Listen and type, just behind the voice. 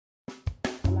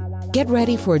Get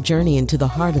ready for a journey into the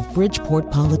heart of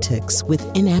Bridgeport politics with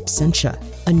In Absentia,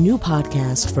 a new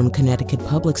podcast from Connecticut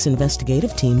Public's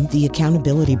investigative team, The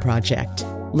Accountability Project.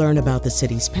 Learn about the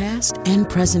city's past and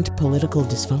present political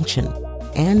dysfunction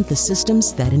and the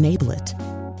systems that enable it.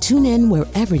 Tune in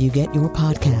wherever you get your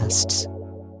podcasts.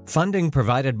 Funding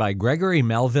provided by Gregory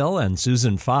Melville and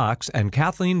Susan Fox and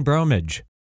Kathleen Bromage.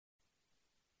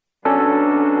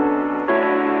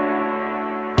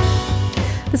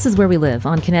 This is Where We Live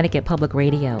on Connecticut Public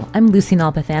Radio. I'm Lucy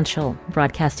Nalpathanchel,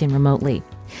 broadcasting remotely.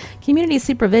 Community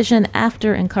supervision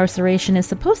after incarceration is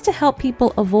supposed to help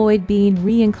people avoid being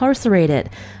re-incarcerated,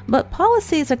 but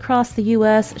policies across the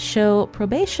U.S. show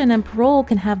probation and parole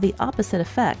can have the opposite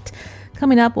effect.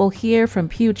 Coming up, we'll hear from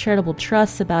Pew Charitable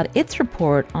Trust about its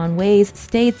report on ways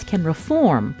states can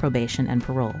reform probation and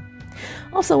parole.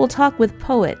 Also, we'll talk with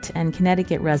poet and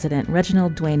Connecticut resident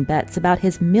Reginald Dwayne Betts about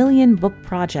his Million Book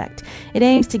Project. It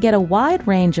aims to get a wide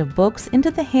range of books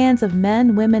into the hands of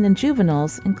men, women, and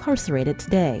juveniles incarcerated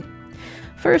today.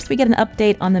 First, we get an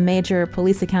update on the major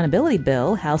police accountability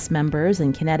bill House members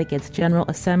in Connecticut's General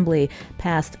Assembly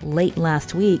passed late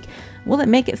last week. Will it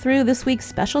make it through this week's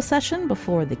special session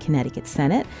before the Connecticut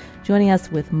Senate? Joining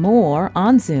us with more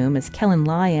on Zoom is Kellen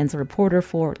Lyons, a reporter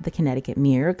for the Connecticut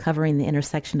Mirror, covering the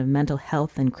intersection of mental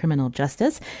health and criminal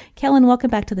justice. Kellen,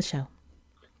 welcome back to the show.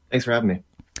 Thanks for having me.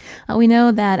 We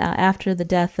know that after the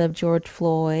death of George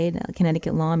Floyd,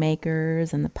 Connecticut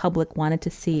lawmakers and the public wanted to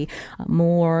see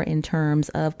more in terms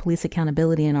of police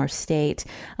accountability in our state.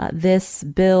 This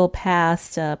bill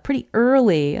passed pretty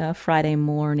early Friday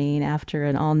morning after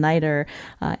an all-nighter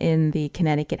in the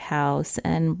Connecticut House.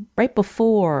 And right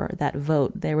before that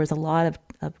vote, there was a lot of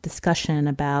discussion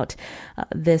about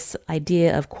this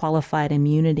idea of qualified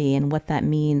immunity and what that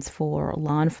means for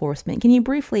law enforcement. Can you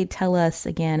briefly tell us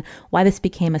again why this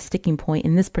became a sticking point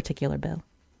in this particular bill?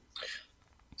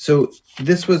 So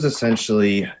this was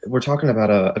essentially, we're talking about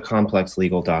a complex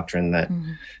legal doctrine that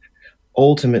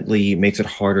ultimately makes it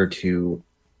harder to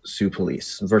sue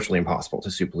police, virtually impossible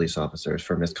to sue police officers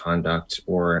for misconduct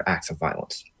or acts of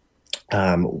violence.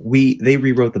 They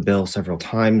rewrote the bill several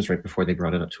times right before they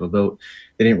brought it up to a vote.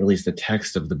 They didn't release the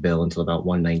text of the bill until about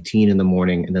 1:19 in the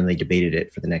morning, and then they debated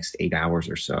it for the next 8 hours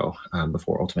or so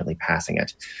before ultimately passing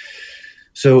it.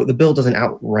 So the bill doesn't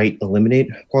outright eliminate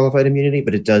qualified immunity,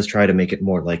 but it does try to make it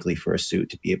more likely for a suit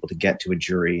to be able to get to a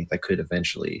jury that could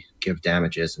eventually give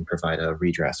damages and provide a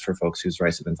redress for folks whose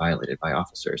rights have been violated by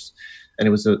officers. And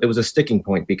it was a sticking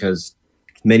point because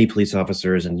many police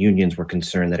officers and unions were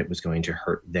concerned that it was going to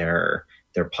hurt their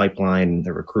pipeline,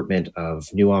 the recruitment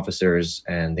of new officers,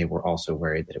 and they were also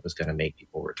worried that it was going to make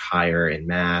people retire en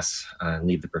masse and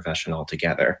leave the profession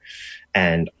altogether,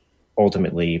 and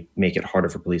ultimately make it harder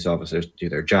for police officers to do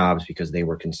their jobs because they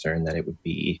were concerned that it would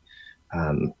be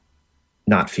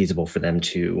not feasible for them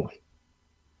to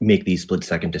make these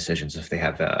split-second decisions if they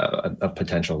have a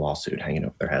potential lawsuit hanging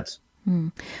over their heads.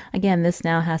 Again, this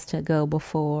now has to go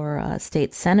before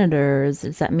state senators.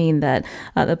 Does that mean that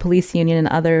the police union and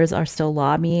others are still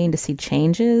lobbying to see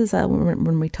changes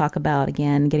when we talk about,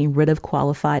 again, getting rid of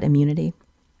qualified immunity?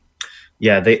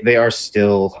 Yeah, they are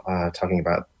still talking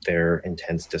about their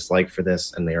intense dislike for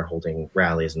this, and they are holding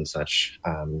rallies and such,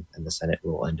 and the Senate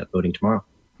will end up voting tomorrow.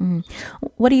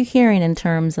 What are you hearing in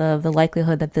terms of the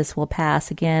likelihood that this will pass?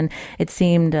 Again, it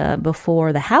seemed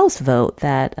before the House vote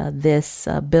that this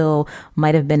bill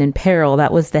might have been in peril.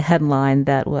 That was the headline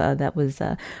that was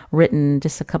written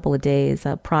just a couple of days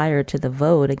prior to the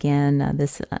vote. Again,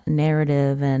 this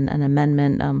narrative and an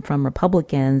amendment from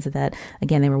Republicans that,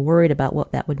 again, they were worried about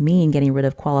what that would mean, getting rid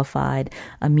of qualified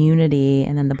immunity.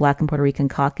 And then the Black and Puerto Rican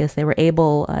caucus, they were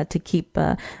able to keep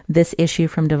this issue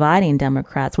from dividing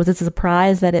Democrats. Was it a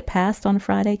surprise that it passed on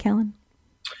Friday, Kellen?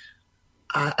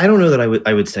 I don't know that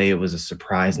I would say it was a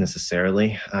surprise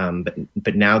necessarily,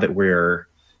 but now that we're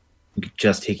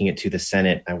just taking it to the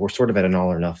Senate, we're sort of at an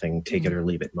all or nothing, take it or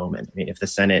leave it moment. I mean, if the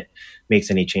Senate makes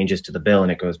any changes to the bill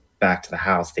and it goes back to the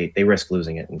House, they risk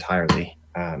losing it entirely.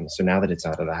 So now that it's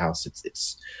out of the House,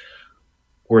 it's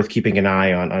worth keeping an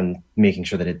eye on making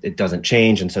sure that it doesn't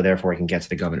change, and so therefore it can get to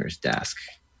the governor's desk.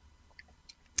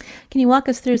 Can you walk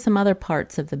us through some other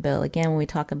parts of the bill? Again, when we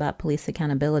talk about police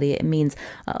accountability, it means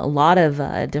a lot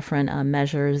of different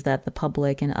measures that the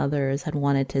public and others had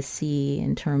wanted to see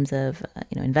in terms of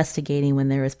investigating when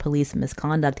there is police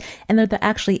misconduct, and that there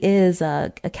actually is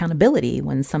accountability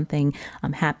when something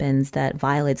happens that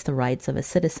violates the rights of a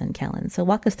citizen, Kellen. So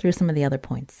walk us through some of the other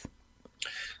points.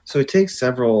 So it takes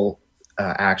several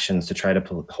actions to try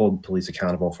to hold police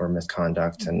accountable for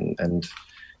misconduct and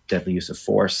deadly use of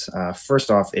force.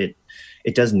 First off, it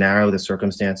does narrow the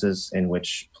circumstances in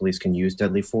which police can use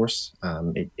deadly force.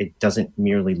 It doesn't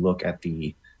merely look at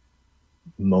the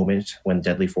moment when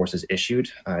deadly force is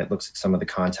issued. It looks at some of the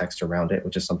context around it,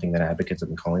 which is something that advocates have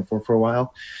been calling for a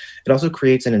while. It also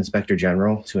creates an inspector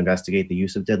general to investigate the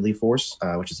use of deadly force,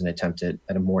 which is an attempt at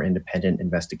a more independent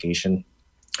investigation.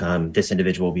 This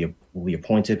individual will be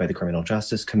appointed by the Criminal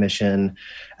Justice Commission.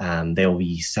 They will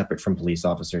be separate from police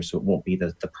officers, so it won't be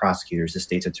the prosecutors, the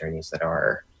state's attorneys that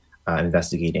are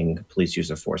investigating police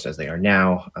use of force as they are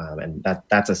now. And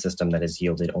that's a system that has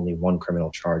yielded only one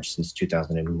criminal charge since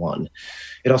 2001.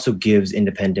 It also gives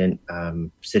independent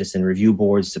citizen review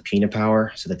boards subpoena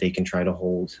power so that they can try to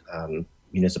hold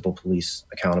municipal police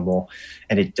accountable.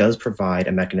 And it does provide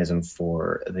a mechanism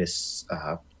for this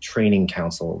training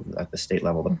council at the state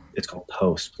level. It's called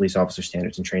POST, Police Officer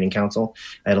Standards and Training Council.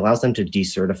 It allows them to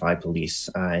decertify police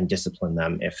and discipline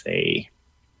them if they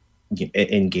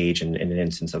engage in an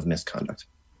instance of misconduct.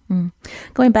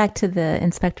 Going back to the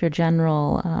Inspector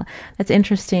General, it's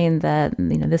interesting that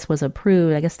this was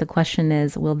approved. I guess the question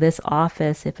is, will this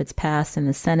office, if it's passed in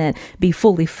the Senate, be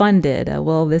fully funded?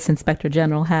 Will this Inspector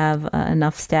General have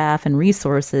enough staff and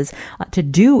resources to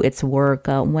do its work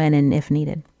when and if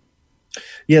needed?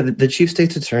 Yeah, the Chief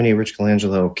State's Attorney, Rich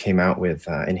Colangelo, came out with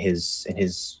in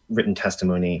his written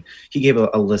testimony. He gave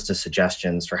a list of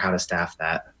suggestions for how to staff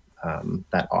that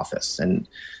office, and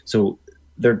so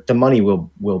the money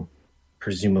will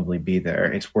presumably be there.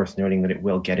 It's worth noting that it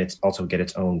will get its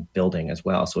own building as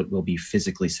well, so it will be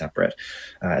physically separate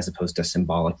as opposed to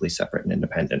symbolically separate and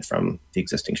independent from the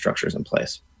existing structures in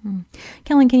place.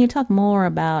 Kellen, can you talk more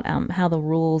about how the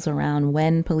rules around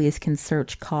when police can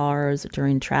search cars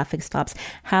during traffic stops,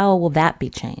 how will that be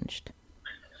changed?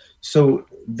 So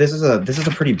this is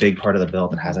a pretty big part of the bill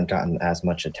that hasn't gotten as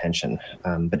much attention,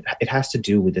 but it has to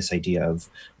do with this idea of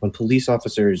when police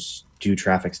officers do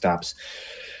traffic stops.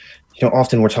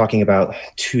 Often we're talking about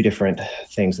two different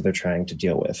things that they're trying to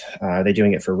deal with. Are they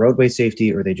doing it for roadway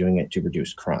safety, or are they doing it to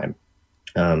reduce crime?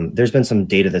 There's been some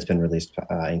data that's been released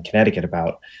in Connecticut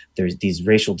about there's these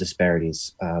racial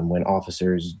disparities when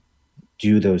officers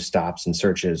do those stops and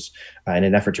searches in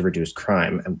an effort to reduce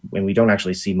crime. And we don't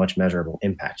actually see much measurable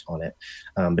impact on it.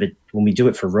 But when we do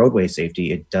it for roadway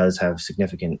safety, it does have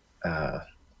significant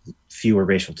fewer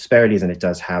racial disparities, and it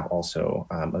does have also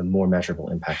a more measurable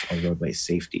impact on roadway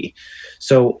safety.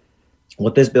 So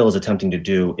what this bill is attempting to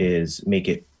do is make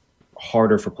it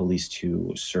harder for police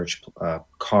to search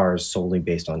cars solely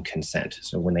based on consent.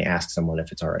 So when they ask someone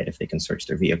if it's all right if they can search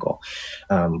their vehicle.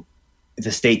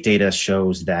 The state data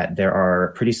shows that there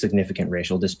are pretty significant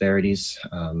racial disparities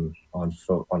on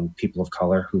people of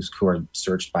color who are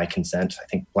searched by consent. I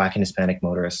think Black and Hispanic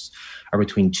motorists are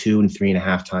between 2 and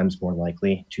 3.5 times more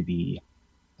likely to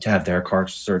have their car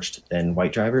searched than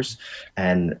white drivers,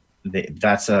 and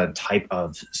that's a type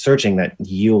of searching that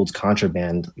yields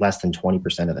contraband less than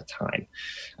 20% of the time.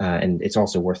 And it's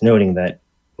also worth noting that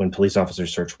when police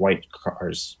officers search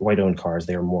white-owned cars,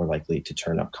 they are more likely to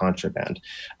turn up contraband.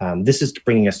 This is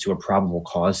bringing us to a probable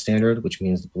cause standard, which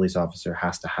means the police officer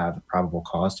has to have a probable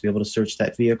cause to be able to search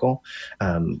that vehicle,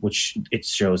 which it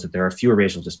shows that there are fewer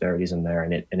racial disparities in there,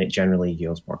 and it generally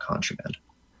yields more contraband.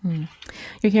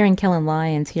 You're hearing Kellen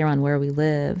Lyons here on Where We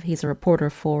Live. He's a reporter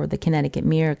for the Connecticut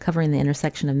Mirror covering the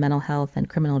intersection of mental health and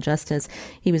criminal justice.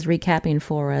 He was recapping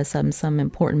for us some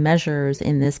important measures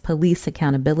in this police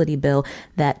accountability bill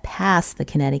that passed the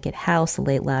Connecticut House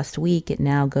late last week. It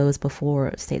now goes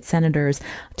before state senators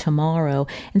tomorrow.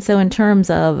 And so in terms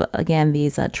of, again,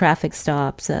 these traffic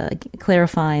stops,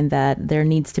 clarifying that there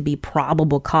needs to be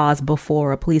probable cause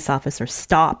before a police officer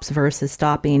stops versus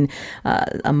stopping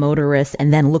a motorist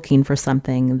and then looking for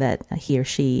something that he or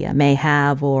she may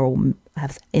have or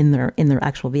have in their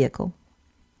actual vehicle.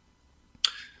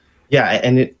 Yeah,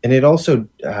 and it also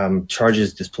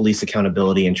charges this police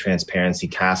accountability and transparency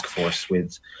task force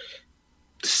with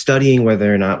studying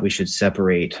whether or not we should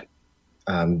separate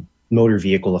motor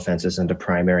vehicle offenses into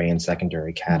primary and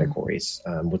secondary categories,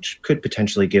 which could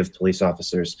potentially give police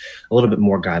officers a little bit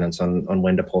more guidance on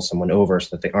when to pull someone over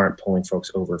so that they aren't pulling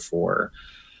folks over for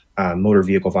motor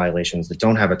vehicle violations that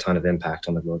don't have a ton of impact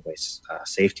on the roadway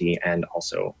safety, and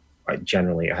also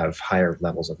generally have higher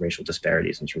levels of racial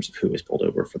disparities in terms of who is pulled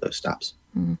over for those stops.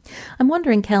 I'm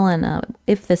wondering, Kellen,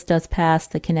 if this does pass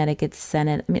the Connecticut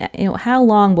Senate, how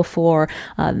long before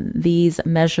these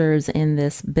measures in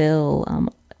this bill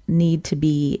need to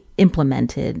be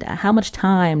implemented? How much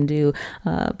time do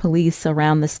police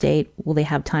around the state, will they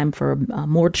have time for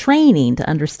more training to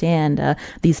understand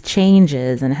these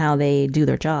changes and how they do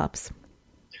their jobs?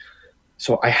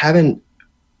 So I haven't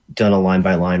done a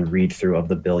line-by-line read-through of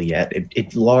the bill yet.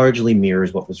 It largely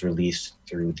mirrors what was released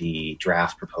through the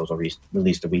draft proposal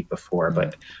released the week before.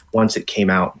 But once it came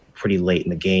out pretty late in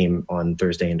the game on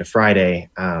Thursday into Friday,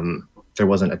 there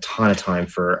wasn't a ton of time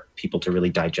for people to really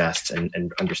digest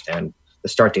and understand the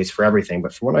start dates for everything.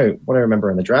 But from what I remember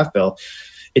in the draft bill,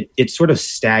 it sort of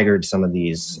staggered some of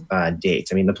these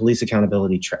dates. I mean, the Police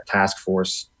Accountability Task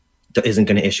Force isn't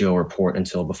going to issue a report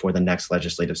until before the next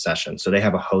legislative session. So they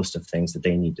have a host of things that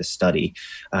they need to study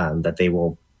that they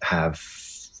will have,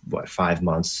 5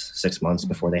 months, 6 months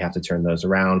before they have to turn those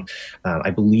around. I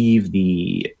believe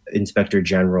the Inspector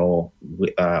General,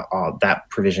 that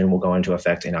provision will go into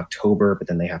effect in October, but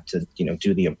then they have to,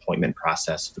 do the appointment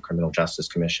process of the Criminal Justice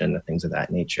Commission and things of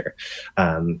that nature.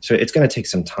 So it's going to take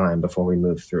some time before we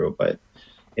move through, but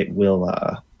it will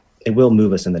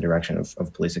move us in the direction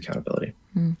of police accountability.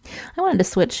 I wanted to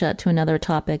switch to another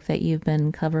topic that you've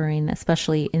been covering,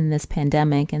 especially in this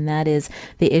pandemic, and that is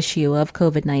the issue of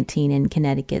COVID-19 in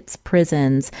Connecticut's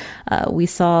prisons. We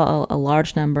saw a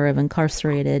large number of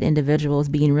incarcerated individuals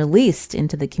being released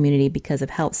into the community because of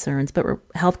health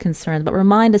concerns. But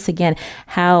remind us again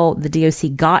how the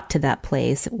DOC got to that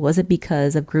place. Was it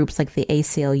because of groups like the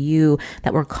ACLU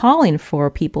that were calling for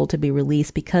people to be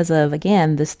released because of,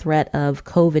 again, this threat of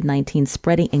COVID-19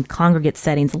 spreading in congregate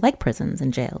settings like prisons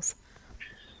and jails?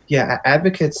 Yeah,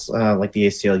 advocates like the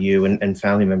ACLU and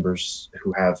family members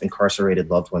who have incarcerated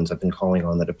loved ones have been calling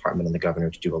on the department and the governor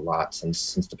to do a lot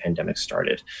since the pandemic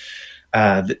started.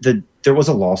 There was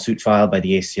a lawsuit filed by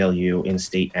the ACLU in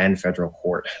state and federal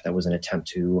court that was an attempt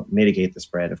to mitigate the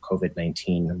spread of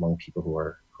COVID-19 among people who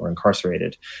are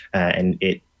incarcerated, and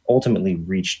they ultimately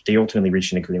reached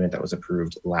an agreement that was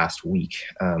approved last week.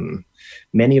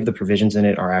 Many of the provisions in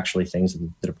it are actually things that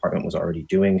the department was already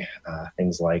doing,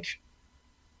 things like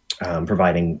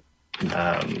providing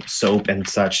soap and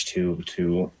such to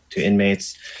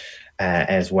inmates,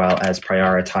 as well as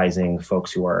prioritizing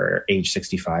folks who are age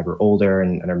 65 or older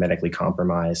and are medically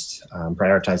compromised,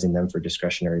 prioritizing them for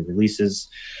discretionary releases.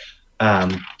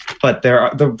 But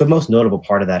the most notable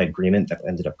part of that agreement that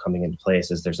ended up coming into place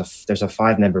is there's a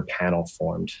 5-member panel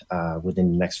formed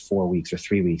within the next 4 weeks or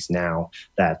 3 weeks now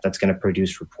that's going to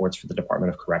produce reports for the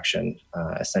Department of Correction,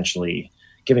 essentially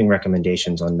giving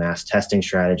recommendations on mass testing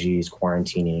strategies,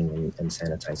 quarantining, and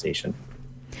sanitization.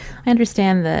 I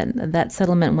understand that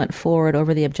settlement went forward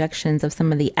over the objections of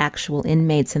some of the actual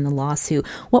inmates in the lawsuit.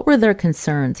 What were their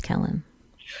concerns, Kellen?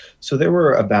 So there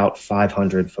were about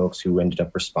 500 folks who ended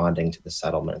up responding to the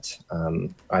settlement,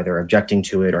 either objecting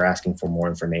to it or asking for more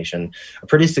information. A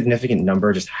pretty significant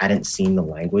number just hadn't seen the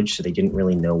language, so they didn't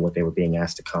really know what they were being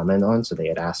asked to comment on. So they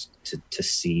had asked to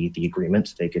see the agreement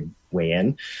so they could weigh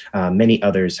in. Many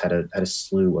others had a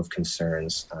slew of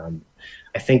concerns.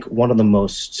 I think one of the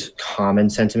most common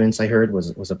sentiments I heard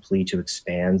was a plea to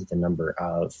expand the number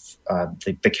of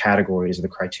the categories or the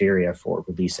criteria for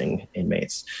releasing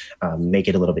inmates, make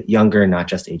it a little bit younger, not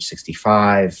just age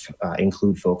 65,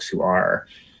 include folks who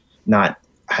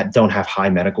don't have high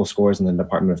medical scores in the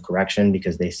Department of Correction,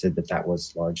 because they said that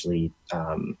was largely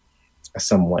a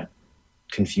somewhat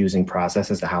confusing process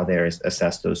as to how they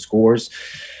assess those scores.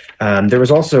 There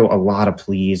was also a lot of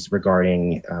pleas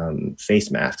regarding face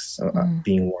masks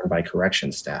being worn by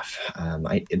correction staff.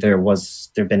 There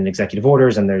have been executive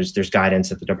orders and there's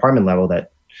guidance at the department level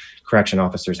that correction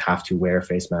officers have to wear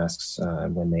face masks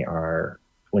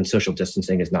when social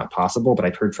distancing is not possible. But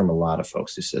I've heard from a lot of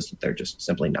folks who says that they're just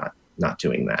simply not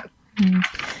doing that.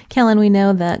 Kellen, we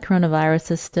know that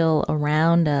coronavirus is still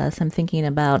around us. I'm thinking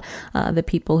about the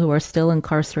people who are still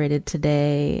incarcerated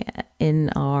today in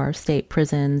our state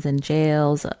prisons and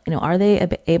jails. Are they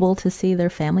able to see their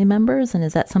family members? And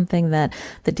is that something that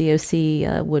the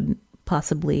DOC would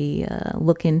possibly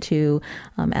look into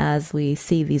as we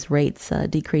see these rates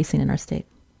decreasing in our state?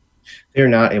 They're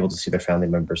not able to see their family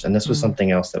members. And this was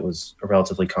something else that was a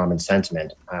relatively common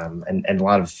sentiment. And a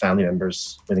lot of family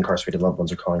members with incarcerated loved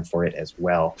ones are calling for it as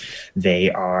well.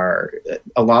 They are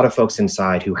a lot of folks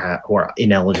inside who are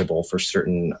ineligible for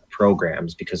certain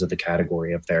programs because of the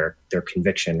category of their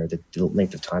conviction or the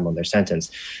length of time on their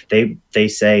sentence. They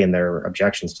say in their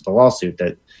objections to the lawsuit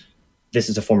that this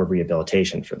is a form of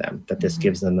rehabilitation for them, that this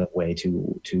gives them a way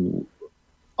to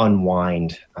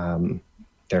unwind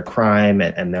their crime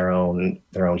and their own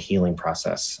healing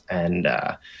process, and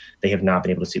they have not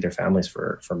been able to see their families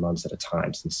for months at a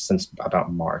time since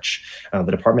about March. The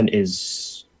department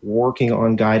is working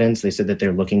on guidance. They said that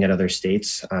they're looking at other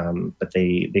states, but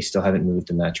they still haven't moved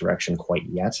in that direction quite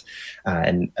yet.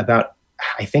 And about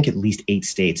I think at least 8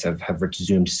 states have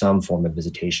resumed some form of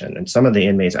visitation. And some of the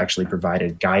inmates actually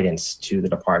provided guidance to the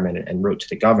department and wrote to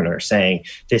the governor saying,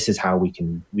 this is how we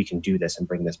can do this and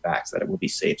bring this back so that it will be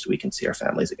safe so we can see our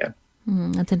families again.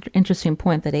 That's an interesting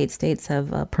point that 8 states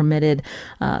have permitted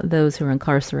those who are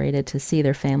incarcerated to see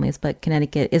their families, but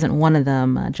Connecticut isn't one of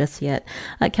them just yet.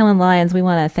 Kellen Lyons, we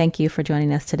want to thank you for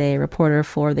joining us today, reporter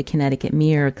for the Connecticut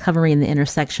Mirror, covering the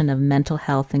intersection of mental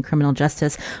health and criminal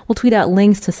justice. We'll tweet out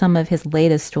links to some of his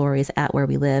latest stories at Where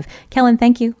We Live. Kellen,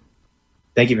 thank you.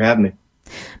 Thank you for having me.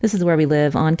 This is Where We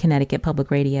Live on Connecticut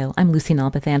Public Radio. I'm Lucy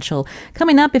Nalpathanchel.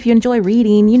 Coming up, if you enjoy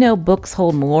reading, you know books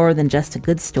hold more than just a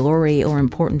good story or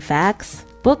important facts.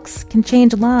 Books can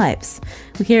change lives.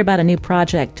 We hear about a new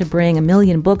project to bring 1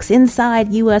 million books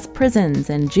inside U.S. prisons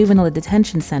and juvenile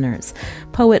detention centers.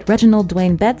 Poet Reginald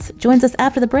Dwayne Betts joins us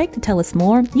after the break to tell us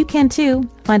more. You can too.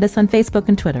 Find us on Facebook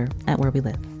and Twitter at Where We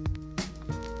Live.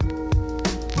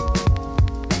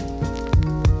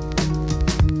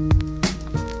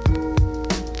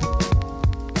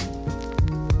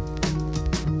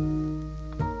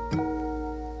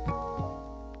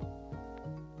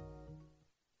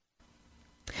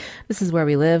 This is Where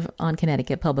We Live on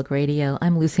Connecticut Public Radio.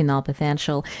 I'm Lucy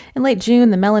Nalpathanchel. In late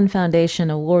June, the Mellon Foundation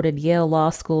awarded Yale Law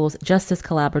School's Justice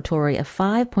Collaboratory a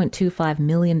 $5.25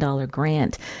 million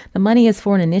grant. The money is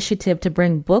for an initiative to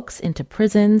bring books into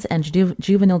prisons and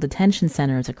juvenile detention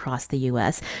centers across the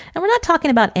U.S. And we're not talking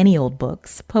about any old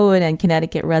books. Poet and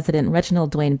Connecticut resident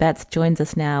Reginald Dwayne Betts joins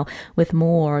us now with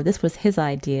more. This was his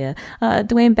idea.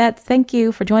 Dwayne Betts, thank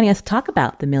you for joining us to talk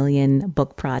about the Million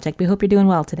Book Project. We hope you're doing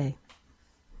well today.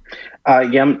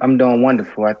 I'm doing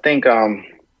wonderful. I think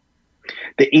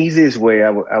the easiest way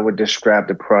I would describe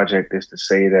the project is to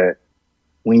say that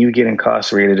when you get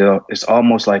incarcerated, it's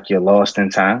almost like you're lost in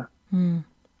time.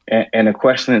 And the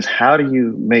question is, how do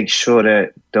you make sure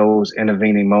that those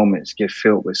intervening moments get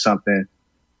filled with something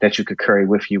that you could carry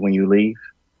with you when you leave?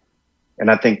 And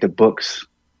I think the books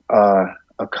are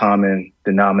a common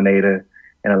denominator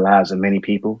in the lives of many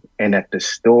people, and that the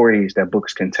stories that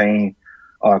books contain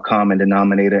are a common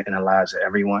denominator in the lives of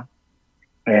everyone.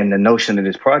 And the notion of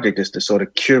this project is to sort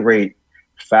of curate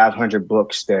 500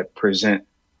 books that present,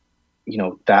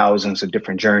 thousands of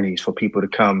different journeys for people to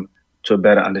come to a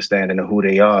better understanding of who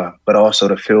they are, but also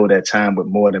to fill that time with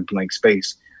more than blank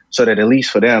space, so that at least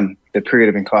for them, the period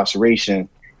of incarceration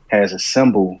has a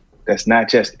symbol that's not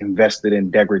just invested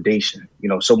in degradation.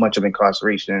 So much of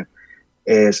incarceration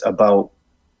is about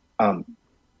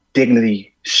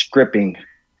dignity stripping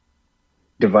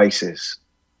devices,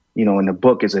 and the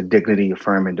book is a dignity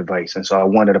affirming device. And so I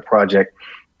wanted a project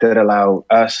that allowed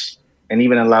us and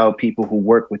even allowed people who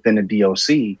work within the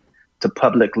DOC to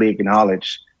publicly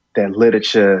acknowledge that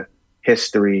literature,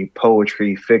 history,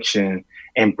 poetry, fiction,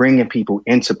 and bringing people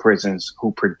into prisons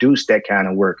who produce that kind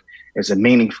of work is a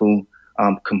meaningful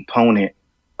component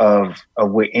of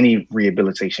what any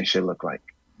rehabilitation should look like.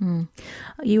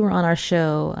 You were on our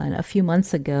show a few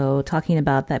months ago talking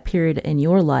about that period in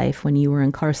your life when you were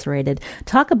incarcerated.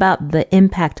 Talk about the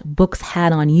impact books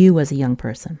had on you as a young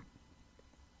person.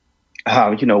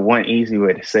 One easy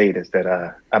way to say it is that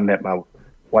I met my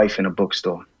wife in a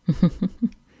bookstore,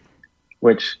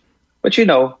 but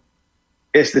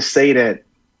it's to say that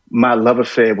my love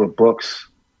affair with books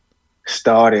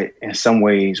started in some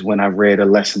ways when I read A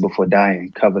Lesson Before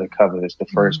Dying, cover to cover. It's the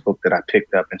first book that I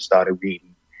picked up and started reading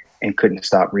and couldn't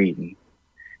stop reading.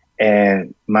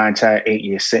 And my entire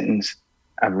 8-year sentence,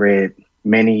 I've read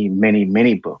many, many,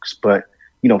 many books, but,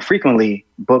 frequently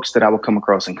books that I would come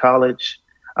across in college,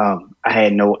 I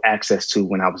had no access to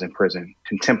when I was in prison.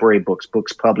 Contemporary books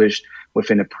published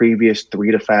within the previous 3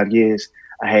 to 5 years,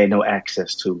 I had no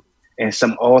access to. And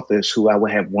some authors who I would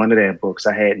have one of their books,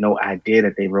 I had no idea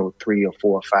that they wrote 3 or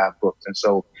 4 or 5 books. And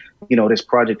so, this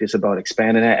project is about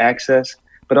expanding that access.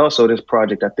 But also this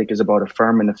project, I think, is about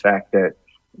affirming the fact that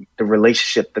the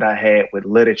relationship that I had with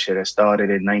literature that started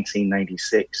in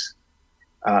 1996,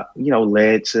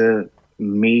 led to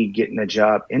me getting a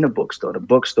job in a bookstore. The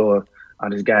bookstore,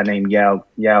 this guy named Yao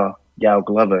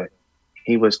Glover,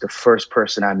 he was the first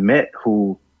person I met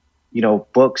who,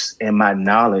 books and my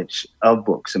knowledge of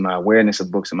books and my awareness of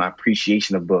books and my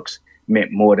appreciation of books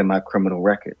meant more than my criminal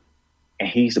record. And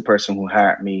he's the person who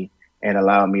hired me and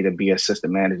allowed me to be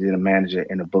assistant manager and a manager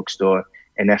in a bookstore.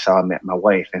 And that's how I met my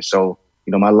wife. And so,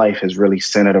 my life has really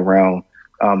centered around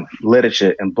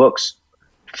literature and books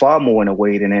far more in a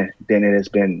way than it has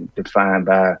been defined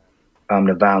by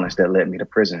the violence that led me to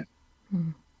prison.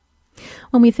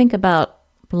 When we think about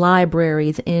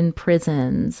libraries in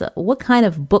prisons. What kind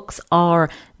of books are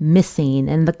missing,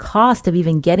 and the cost of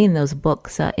even getting those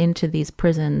books into these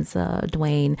prisons,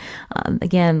 Dwayne?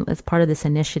 Again, as part of this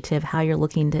initiative, how you're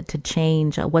looking to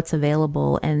change what's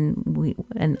available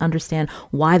and understand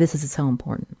why this is so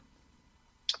important.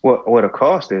 Well, the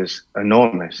cost is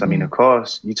enormous. I mean, the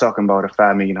cost, you're talking about a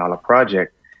 $5 million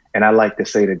project. And I like to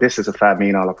say that this is a $5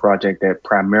 million project that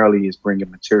primarily is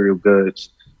bringing material goods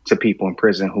to people in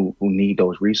prison who need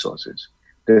those resources.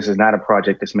 This is not a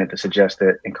project that's meant to suggest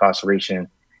that incarceration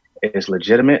is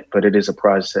legitimate, but it is a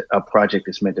project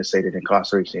that's meant to say that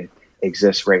incarceration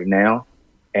exists right now.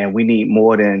 And we need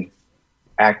more than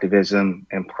activism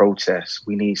and protest.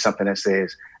 We need something that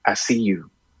says, I see you,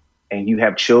 and you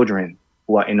have children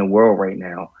who are in the world right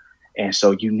now. And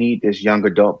so you need this young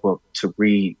adult book to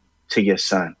read to your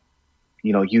son.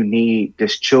 You know, you need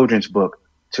this children's book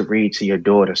to read to your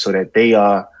daughter so that they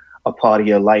are a part of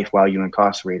your life while you're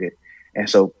incarcerated. And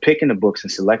so picking the books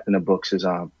and selecting the books is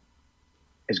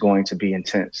going to be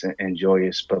intense and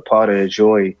joyous. But part of the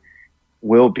joy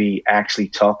will be actually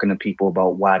talking to people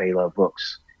about why they love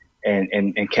books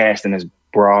and casting as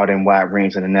broad and wide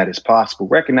range of the net as possible,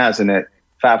 recognizing that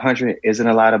 500 isn't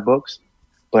a lot of books.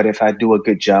 But if I do a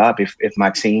good job, if my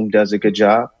team does a good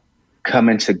job,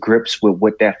 coming to grips with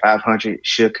what that 500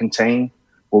 should contain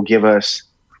will give us,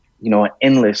 an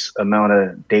endless amount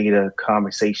of data,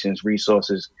 conversations,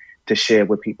 resources to share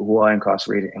with people who are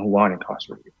incarcerated and who aren't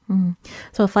incarcerated.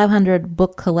 So a 500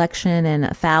 book collection in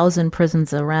 1,000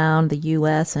 prisons around the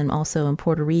U.S. and also in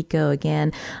Puerto Rico.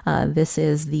 Again, this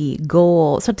is the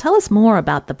goal. So tell us more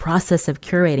about the process of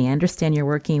curating. I understand you're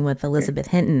working with Elizabeth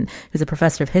Hinton, who's a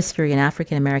professor of history and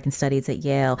African American studies at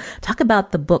Yale. Talk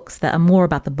about the books more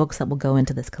about the books that will go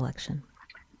into this collection.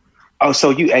 Oh,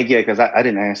 so because I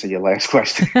didn't answer your last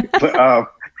question, but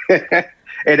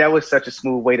and that was such a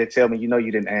smooth way to tell me, you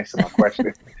didn't answer my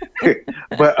question.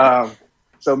 But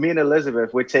so me and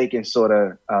Elizabeth, we're taking sort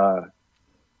of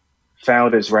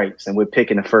founders' rights, and we're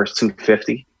picking the first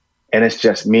 250, and it's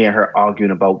just me and her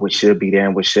arguing about what should be there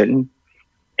and what shouldn't.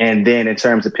 And then in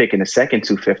terms of picking the second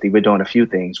 250, we're doing a few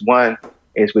things. One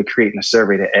is we're creating a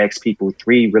survey that asks people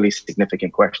 3 really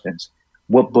significant questions.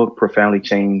 What book profoundly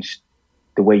changed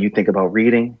the way you think about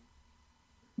reading?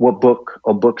 What book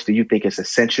or books do you think is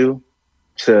essential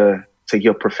to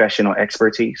your professional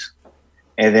expertise?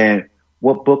 And then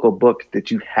what book or book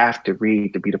that you have to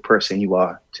read to be the person you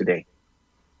are today?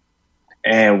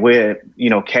 And we're,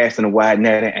 casting a wide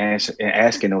net and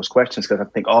asking those questions, because I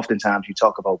think oftentimes you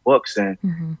talk about books and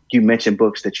you mention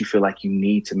books that you feel like you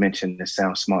need to mention that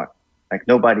sound smart. Like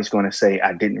nobody's going to say,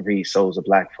 I didn't read Souls of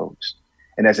Black Folks.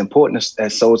 And as important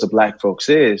as Souls of Black Folks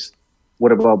is,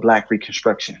 what about Black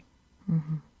Reconstruction?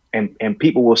 And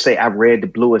people will say, I've read The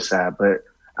Bluer Side, but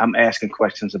I'm asking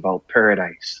questions about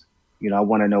Paradise. I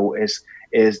want to know,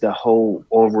 is the whole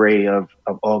array of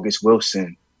August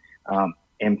Wilson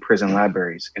in prison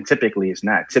libraries? And typically it's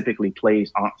not. Typically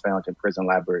plays aren't found in prison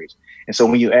libraries. And so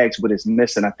when you ask what is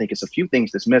missing, I think it's a few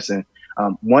things that's missing.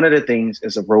 One of the things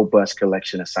is a robust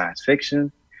collection of science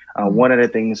fiction. One of the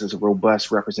things is a robust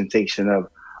representation of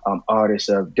artists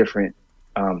of different,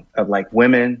 of like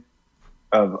women,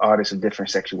 of artists of different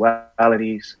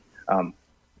sexualities.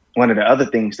 One of the other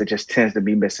things that just tends to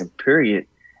be missing, period,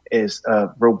 is a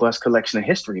robust collection of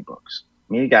history books.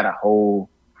 I mean, you got a whole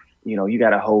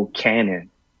canon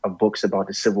of books about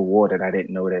the Civil War that I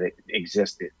didn't know that it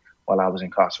existed while I was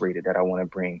incarcerated that I want to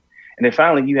bring. And then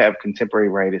finally, you have contemporary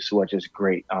writers who are just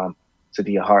great.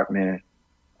 Saidiya Hartman,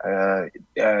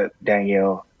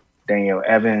 Danielle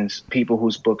Evans, people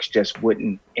whose books just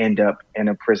wouldn't end up in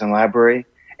a prison library.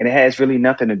 And it has really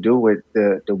nothing to do with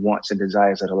the wants and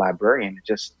desires of the librarian. It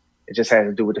just has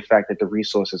to do with the fact that the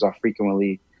resources are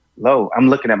frequently low. I'm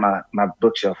looking at my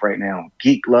bookshelf right now.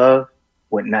 Geek Love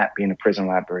would not be in a prison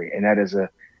library. And that is a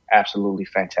absolutely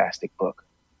fantastic book.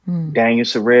 Daniel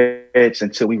Surratt's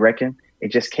Until We Reckon, it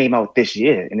just came out this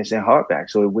year and it's in hardback.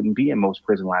 So it wouldn't be in most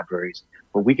prison libraries.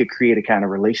 But we could create a kind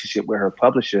of relationship with her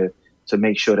publisher to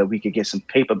make sure that we could get some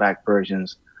paperback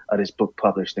versions of this book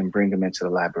published and bring them into the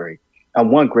library.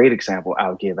 One great example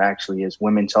I'll give actually is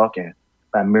Women Talking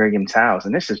by Miriam Towles.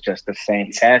 And this is just a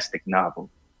fantastic novel,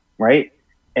 right?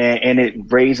 And it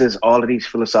raises all of these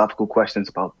philosophical questions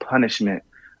about punishment,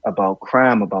 about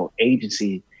crime, about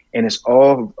agency. And it's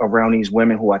all around these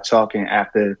women who are talking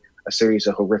after a series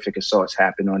of horrific assaults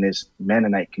happened on this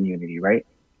Mennonite community, right?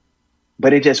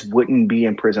 But it just wouldn't be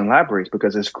in prison libraries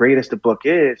because as great as the book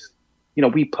is,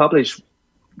 we publish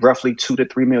roughly 2 to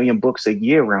 3 million books a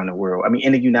year around the world. I mean,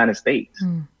 in the United States.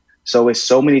 So it's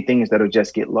so many things that'll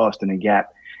just get lost in the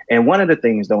gap. And one of the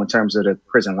things, though, in terms of the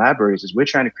prison libraries, is we're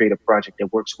trying to create a project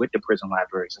that works with the prison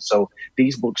libraries. And so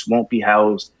these books won't be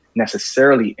housed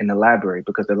necessarily in the library,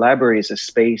 because the library is a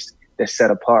space that's set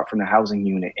apart from the housing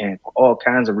unit. And for all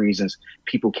kinds of reasons,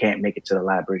 people can't make it to the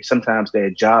library. Sometimes their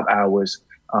job hours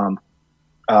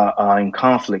are in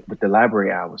conflict with the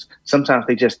library hours. Sometimes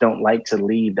they just don't like to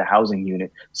leave the housing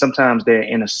unit. Sometimes they're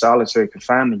in a solitary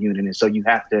confinement unit. And so you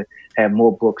have to have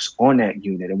more books on that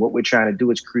unit. And what we're trying to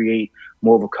do is create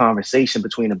more of a conversation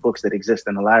between the books that exist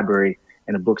in the library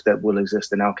and the books that will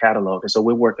exist in our catalog. And so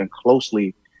we're working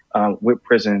closely with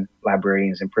prison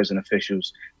librarians and prison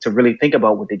officials to really think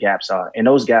about what the gaps are. And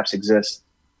those gaps exist.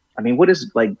 I mean, what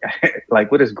is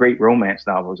what is great romance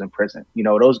novels in prison? You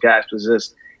know, those gaps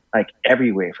exist like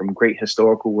everywhere, from great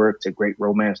historical work to great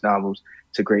romance novels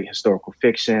to great historical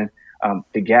fiction.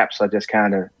 The gaps are just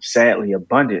kind of sadly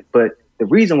abundant. But the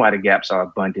reason why the gaps are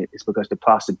abundant is because the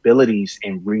possibilities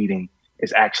in reading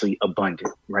is actually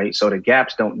abundant, right? So the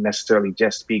gaps don't necessarily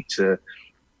just speak to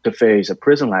the failures of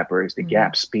prison libraries. The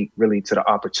gaps speak really to the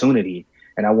opportunity.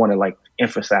 And I want to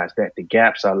emphasize that the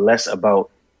gaps are less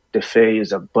about the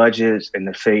failures of budgets and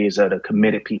the failures of the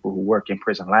committed people who work in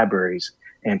prison libraries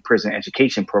and prison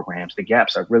education programs. The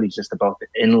gaps are really just about the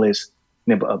endless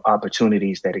number of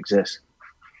opportunities that exist.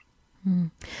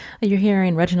 You're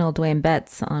hearing Reginald Dwayne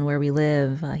Betts on Where We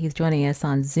Live. He's joining us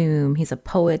on Zoom. He's a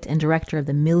poet and director of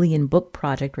the Million Book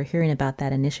Project. We're hearing about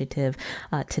that initiative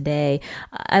today.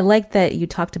 I like that you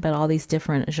talked about all these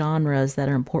different genres that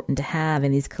are important to have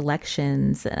in these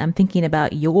collections. I'm thinking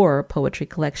about your poetry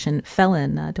collection,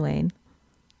 Felon, Dwayne.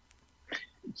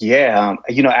 Yeah,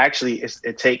 actually,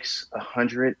 it takes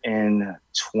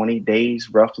 120 days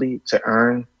roughly to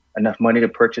earn enough money to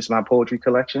purchase my poetry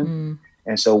collection.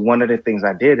 And so one of the things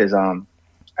I did is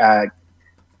I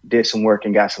did some work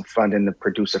and got some funding to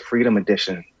produce a Freedom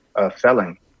edition of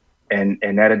Felon. And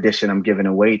that edition I'm giving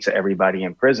away to everybody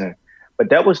in prison. But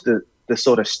that was the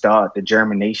sort of start, the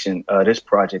germination of this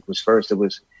project was first. It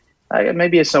was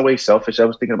maybe in some way selfish. I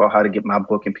was thinking about how to get my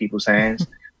book in people's hands.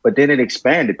 But then it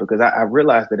expanded because I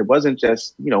realized that it wasn't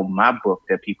just, my book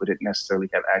that people didn't necessarily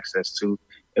have access to.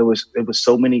 It was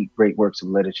so many great works of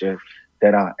literature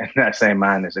that I'm not saying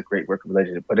mine is a great work of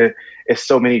literature, but it's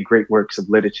so many great works of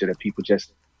literature that people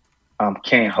just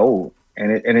can't hold.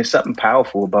 And it's something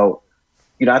powerful about,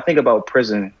 I think about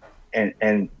prison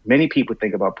and many people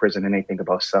think about prison and they think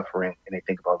about suffering and they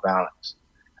think about violence.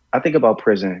 I think about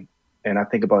prison and I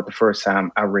think about the first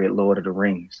time I read Lord of the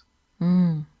Rings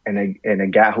and the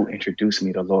guy who introduced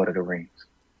me to Lord of the Rings,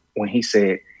 when he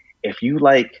said, if you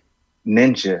like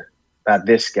Ninja by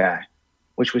this guy,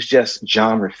 which was just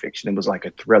genre fiction. It was like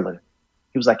a thriller.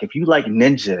 He was like, if you like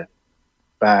Ninja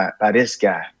by this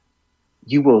guy,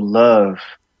 you will love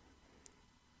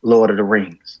Lord of the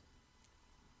Rings.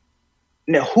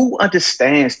 Now, who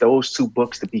understands those two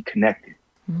books to be connected?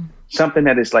 Something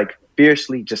that is like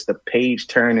fiercely just a page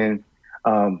turning,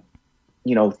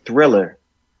 thriller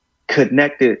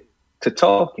connected to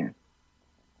Tolkien.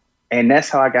 And that's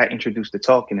how I got introduced to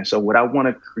Tolkien. And so what I want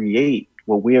to create,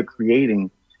 what we are creating,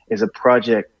 is a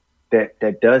project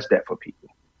that does that for people.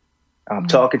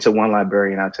 Talking to one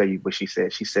librarian, I'll tell you what she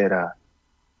said. She said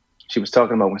she was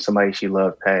talking about when somebody she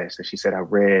loved passed, and she said, I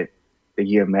read The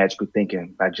Year of Magical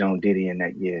Thinking by Joan Didion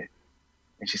that year.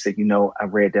 And she said, I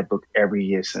read that book every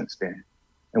year since then.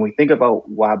 And we think about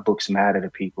why books matter to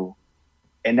people.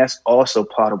 And that's also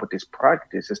part of what this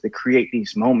project is to create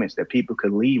these moments that people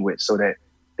could leave with so that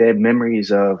their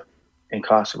memories of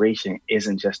incarceration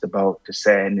isn't just about the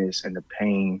sadness and the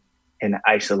pain and the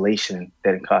isolation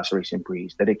that incarceration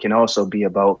breeds, that it can also be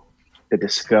about the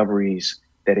discoveries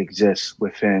that exist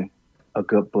within a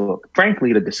good book.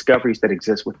 Frankly, the discoveries that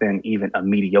exist within even a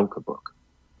mediocre book.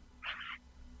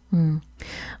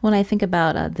 When I think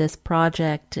about this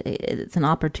project, it's an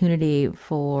opportunity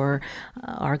for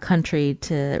our country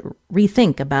to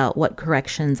rethink about what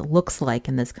corrections looks like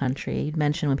in this country. You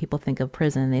mentioned when people think of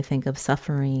prison, they think of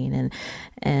suffering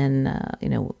and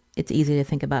it's easy to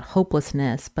think about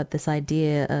hopelessness, but this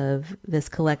idea of this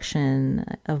collection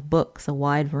of books, a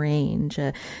wide range,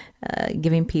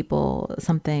 giving people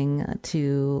something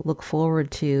to look forward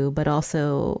to, but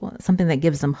also something that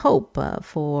gives them hope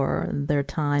for their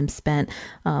time spent,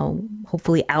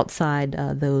 hopefully outside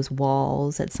those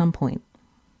walls at some point.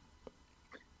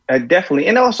 Definitely.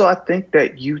 And also, I think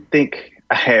that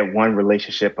I had one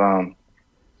relationship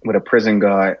with a prison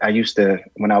guard. I used to,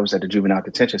 when I was at the juvenile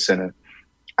detention center,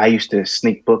 I used to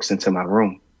sneak books into my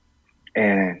room.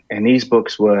 And these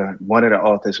books were, one of the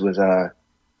authors was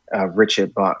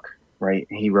Richard Bach, right?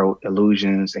 And he wrote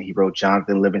Illusions and he wrote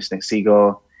Jonathan Livingston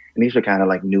Seagull. And these were kind of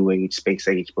like new age, space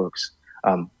age books.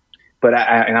 But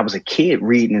I was a kid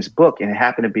reading this book, and it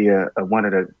happened to be one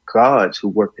of the guards who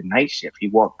worked the night shift. He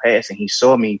walked past and he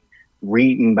saw me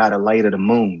reading by the light of the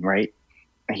moon, right?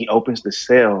 And he opens the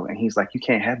cell and he's like, "You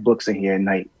can't have books in here at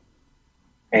night."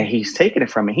 And he's taking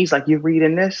it from me. He's like, "You're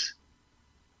reading this?"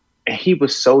 And he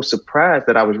was so surprised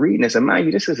that I was reading this. And mind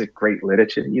you, this is a great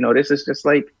literature. You know, this is just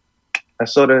like a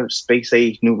sort of space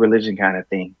age new religion kind of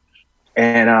thing.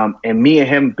 And me and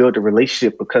him built a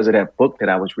relationship because of that book that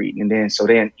I was reading. And then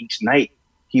each night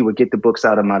he would get the books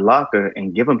out of my locker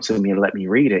and give them to me and let me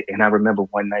read it. And I remember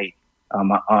one night,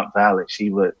 my Aunt Violet, she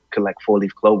would collect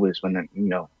 4-leaf clovers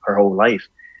her whole life.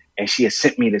 And she had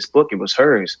sent me this book. It was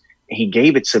hers. And he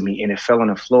gave it to me and it fell on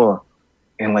the floor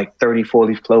and like 30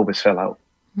 4-leaf clovers fell out.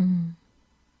 Mm.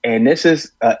 And this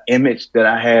is an image that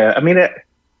I have. I mean, it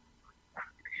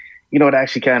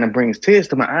actually kind of brings tears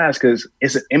to my eyes because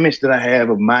it's an image that I have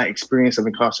of my experience of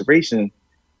incarceration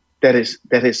that is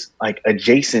like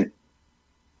adjacent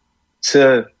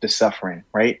to the suffering,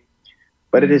 right?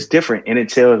 But it is different. And it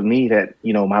tells me that,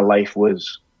 my life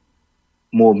was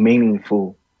more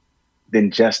meaningful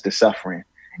than just the suffering.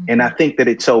 Mm-hmm. And I think that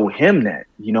it told him that,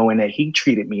 and that he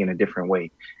treated me in a different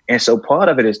way. And so part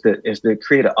of it is to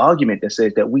create an argument that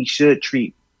says that we should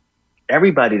treat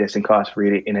everybody that's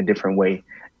incarcerated in a different way.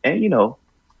 And,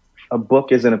 a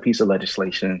book isn't a piece of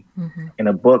legislation, mm-hmm. and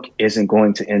a book isn't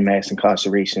going to end mass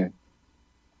incarceration.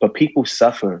 But people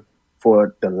suffer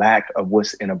for the lack of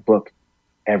what's in a book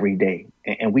every day.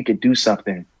 And we could do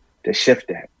something to shift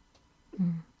that.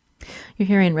 Mm. You're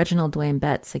hearing Reginald Dwayne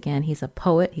Betts again. He's a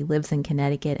poet. He lives in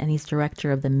Connecticut, and he's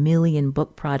director of the Million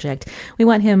Book Project. We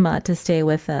want him to stay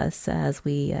with us as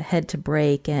we head to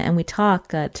break, and we talk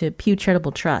to Pew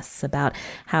Charitable Trusts about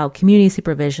how community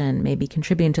supervision may be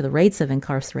contributing to the rates of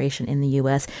incarceration in the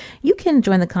U.S. You can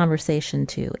join the conversation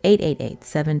too,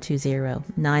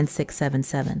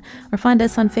 888-720-9677, or find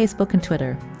us on Facebook and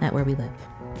Twitter at Where We Live.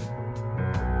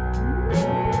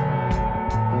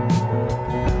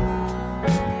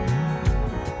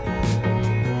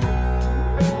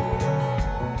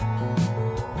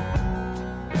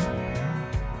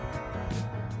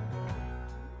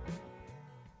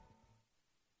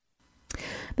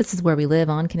 This is Where We Live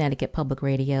on Connecticut Public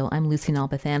Radio. I'm Lucy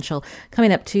Nalpathanchel.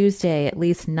 Coming up Tuesday, at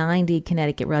least 90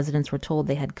 Connecticut residents were told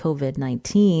they had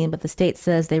COVID-19, but the state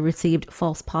says they received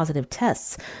false positive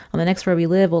tests. On the next Where We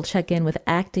Live, we'll check in with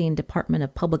Acting Department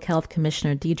of Public Health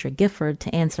Commissioner Deidre Gifford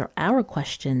to answer our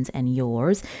questions and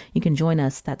yours. You can join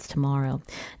us. That's tomorrow.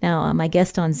 Now, my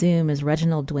guest on Zoom is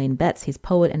Reginald Dwayne Betts. He's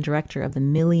poet and director of the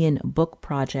Million Book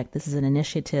Project. This is an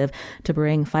initiative to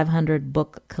bring 500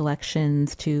 book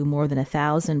collections to more than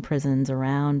 1,000 prisons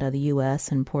around the U.S.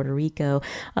 and Puerto Rico.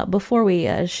 Before we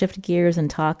shift gears and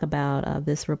talk about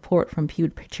this report from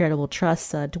Pew Charitable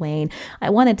Trusts, Dwayne, I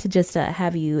wanted to just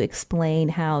have you explain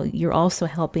how you're also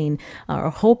helping or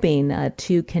hoping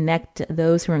to connect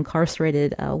those who are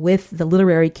incarcerated with the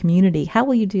literary community. How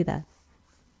will you do that?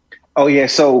 Oh, yeah.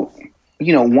 So,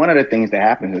 one of the things that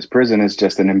happens is prison is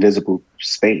just an invisible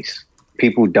space.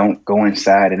 People don't go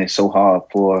inside, and it's so hard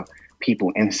for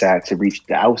people inside to reach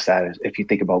the outsiders. If you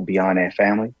think about beyond that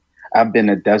family, I've been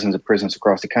to dozens of prisons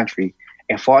across the country,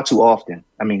 and far too often,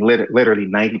 I mean, literally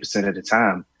 90% of the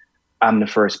time, I'm the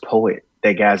first poet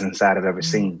that guys inside have ever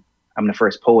seen. I'm the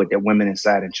first poet that women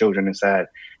inside and children inside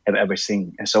have ever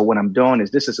seen. And so what I'm doing is,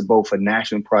 this is both a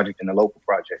national project and a local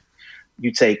project.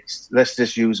 Let's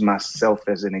just use myself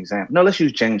as an example. No, let's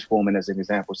use James Foreman as an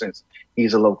example, since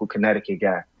he's a local Connecticut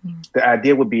guy. The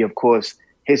idea would be, of course,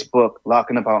 his book,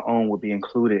 Locking Up Our Own, would be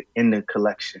included in the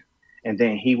collection. And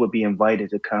then he would be invited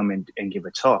to come and give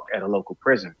a talk at a local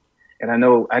prison. And I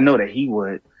know that he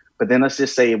would, but then let's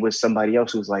just say it was somebody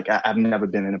else who's like, I've never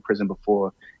been in a prison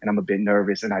before, and I'm a bit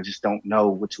nervous, and I just don't know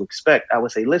what to expect. I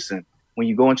would say, listen, when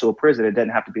you go into a prison, it doesn't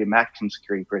have to be a maximum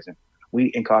security prison.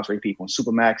 We incarcerate people in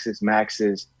supermaxes,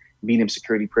 maxes, medium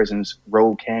security prisons,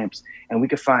 road camps, and we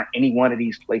could find any one of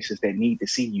these places that need to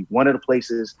see you. One of the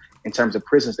places in terms of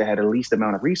prisons that had the least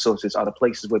amount of resources are the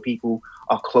places where people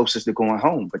are closest to going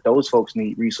home, but those folks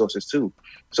need resources too.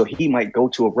 So he might go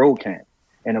to a road camp,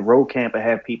 and a road camp would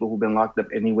have people who've been locked up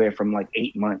anywhere from like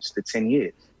 8 months to 10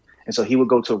 years. And so he would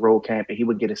go to a road camp, and he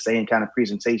would get the same kind of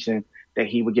presentation that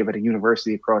he would give at a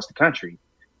university across the country.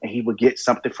 And he would get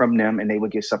something from them, and they would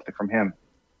get something from him.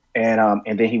 And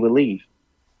then he would leave.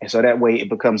 And so that way it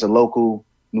becomes a local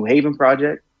New Haven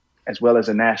project as well as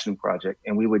a national project.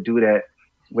 And we would do that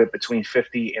with between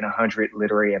 50 and 100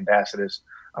 literary ambassadors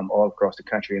all across the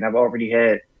country. And I've already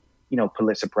had,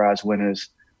 Pulitzer Prize winners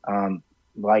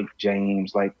like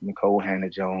James, like Nicole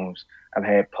Hannah-Jones. I've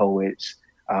had poets.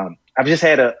 I've just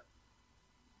had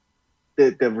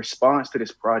the response to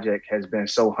this project has been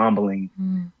so humbling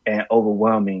and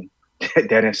overwhelming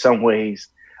that in some ways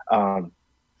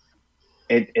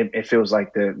it feels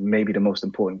like maybe the most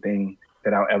important thing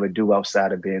that I'll ever do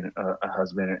outside of being a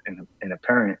husband and a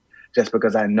parent, just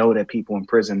because I know that people in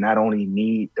prison not only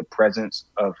need the presence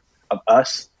of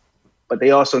us, but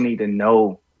they also need to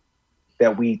know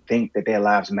that we think that their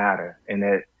lives matter and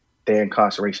that their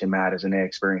incarceration matters and their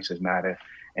experiences matter.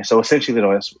 And so essentially,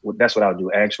 that's what I'll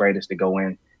do. Ask writers to go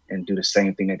in and do the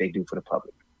same thing that they do for the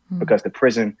public, because the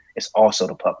prison is also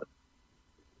the public.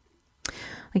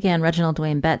 Again, Reginald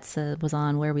Dwayne Betts was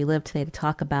on Where We Live today to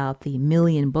talk about the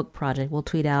Million Book Project. We'll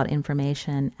tweet out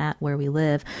information at Where We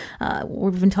Live.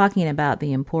 We've been talking about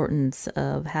the importance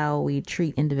of how we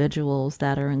treat individuals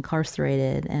that are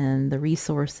incarcerated and the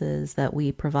resources that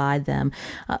we provide them.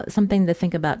 Something to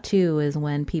think about, too, is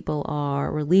when people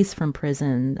are released from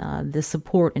prison, the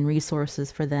support and resources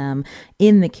for them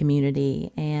in the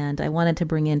community. And I wanted to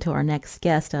bring into our next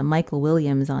guest, Michael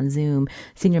Williams on Zoom,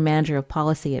 Senior Manager of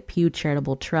Policy at Pew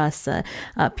Charitable Trust.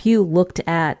 Pew looked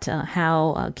at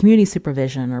how community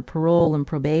supervision or parole and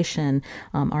probation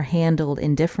are handled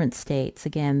in different states.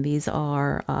 Again, these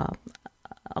are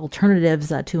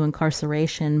alternatives to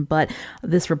incarceration, but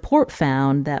this report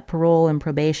found that parole and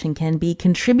probation can be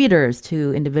contributors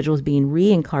to individuals being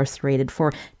reincarcerated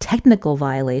for technical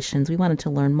violations. We wanted to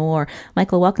learn more.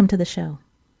 Michael, welcome to the show.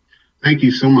 Thank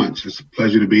you so much. It's a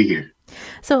pleasure to be here.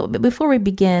 So before we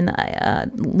begin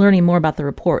learning more about the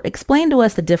report, explain to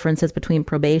us the differences between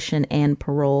probation and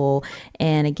parole,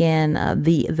 and again,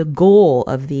 the goal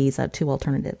of these two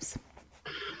alternatives.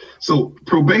 So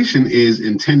probation is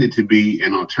intended to be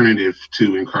an alternative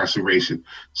to incarceration.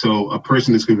 So a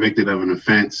person is convicted of an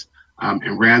offense,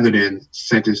 and rather than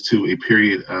sentenced to a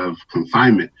period of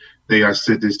confinement, they are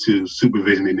sentenced to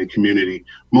supervision in the community,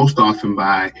 most often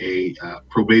by a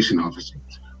probation officer.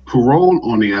 Parole,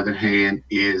 on the other hand,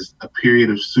 is a period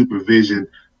of supervision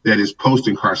that is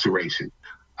post-incarceration.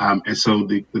 And so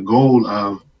the goal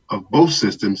of both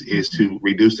systems is to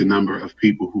reduce the number of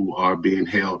people who are being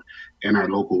held in our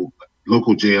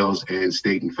local jails and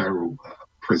state and federal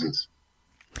prisons.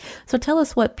 So tell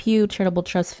us what Pew Charitable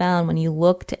Trust found when you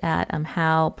looked at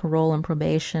how parole and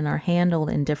probation are handled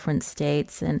in different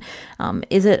states. And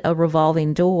is it a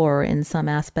revolving door in some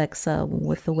aspects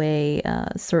with the way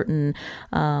certain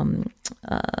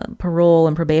parole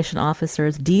and probation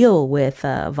officers deal with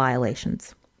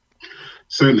violations?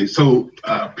 Certainly. So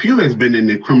Pew has been in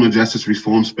the criminal justice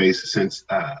reform space since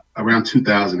around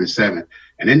 2007.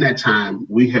 And in that time,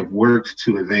 we have worked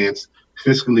to advance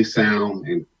fiscally sound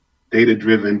and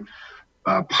data-driven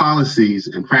policies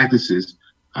and practices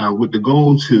with the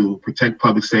goal to protect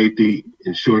public safety,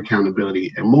 ensure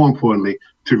accountability, and more importantly,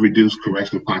 to reduce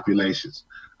correctional populations.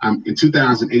 In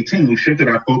 2018, we shifted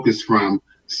our focus from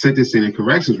sentencing and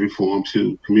corrections reform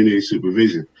to community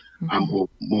supervision, or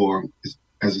more,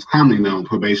 as is commonly known,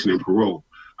 probation and parole.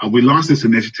 We launched this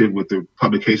initiative with the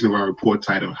publication of our report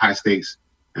titled High Stakes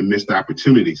and Missed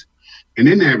Opportunities. And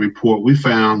in that report, we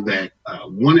found that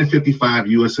 1 in 55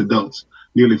 U.S. adults,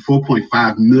 nearly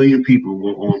 4.5 million people,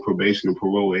 were on probation and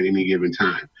parole at any given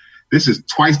time. This is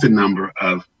twice the number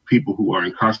of people who are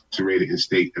incarcerated in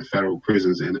state and federal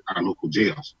prisons and our local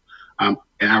jails. And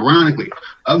ironically,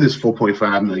 of this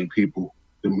 4.5 million people,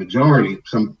 the majority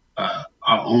are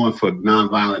on for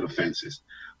nonviolent offenses.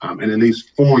 And at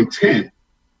least 4 in 10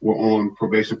 were on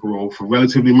probation and parole for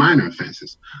relatively minor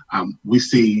offenses. We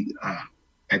see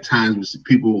at times we see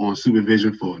people on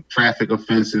supervision for traffic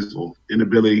offenses or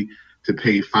inability to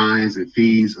pay fines and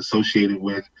fees associated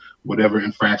with whatever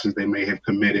infractions they may have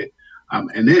committed.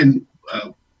 And then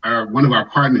one of our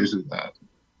partners,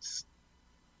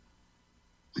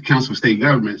 the Council of State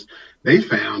Governments, they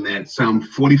found that some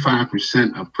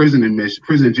 45% of prison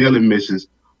and jail admissions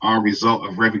are a result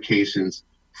of revocations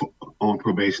on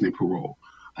probation and parole.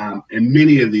 And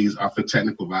many of these are for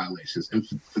technical violations. And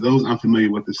for those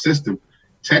unfamiliar with the system,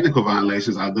 technical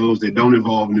violations are those that don't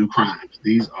involve new crimes.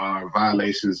 These are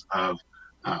violations of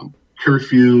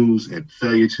curfews and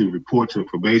failure to report to a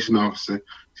probation officer,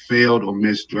 failed or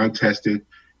missed drug testing,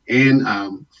 and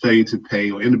failure to pay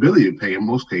or inability to pay in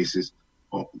most cases,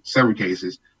 or several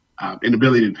cases,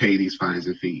 inability to pay these fines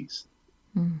and fees.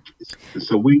 And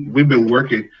so we've been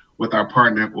working with our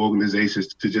partner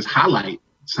organizations to just highlight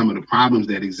some of the problems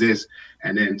that exist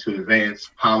and then to advance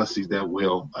policies that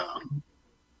will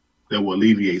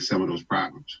alleviate some of those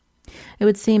problems. It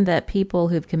would seem that people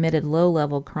who've committed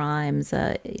low-level crimes,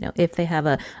 if they have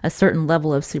a certain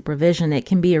level of supervision, it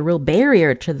can be a real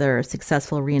barrier to their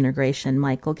successful reintegration.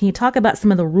 Michael, can you talk about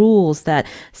some of the rules that,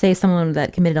 say, someone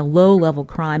that committed a low-level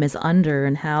crime is under,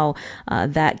 and how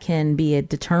that can be a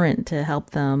deterrent to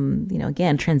help them,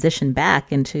 again, transition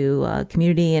back into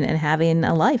community and having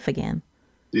a life again?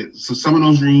 Yeah, so some of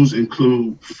those rules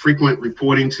include frequent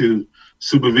reporting to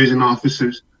supervision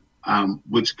officers,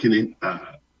 which can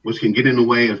get in the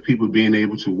way of people being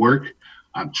able to work.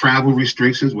 Travel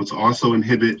restrictions, which also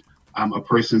inhibit a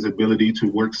person's ability to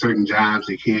work certain jobs.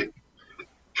 They can't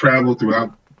travel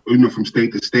throughout, from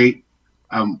state to state.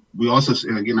 We also,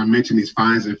 and again, I mentioned these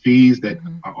fines and fees that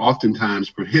are oftentimes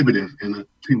prohibitive and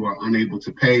people are unable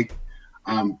to pay.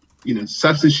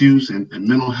 Substance use and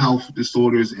mental health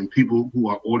disorders and people who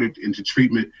are ordered into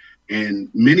treatment. And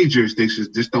many jurisdictions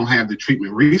just don't have the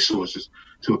treatment resources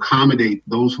to accommodate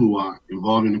those who are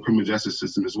involved in the criminal justice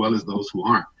system as well as those who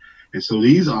aren't. And so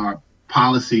these are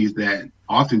policies that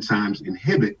oftentimes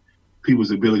inhibit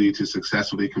people's ability to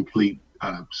successfully complete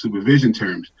supervision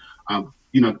terms.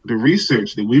 The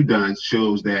research that we've done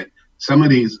shows that some of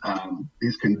these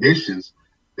conditions,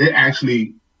 they're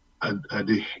actually a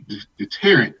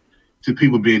deterrent to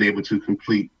people being able to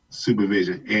complete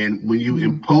supervision. And when you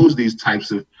impose these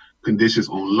types of conditions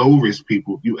on low-risk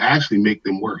people, you actually make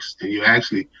them worse, and you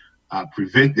actually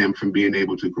prevent them from being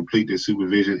able to complete their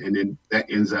supervision, and then that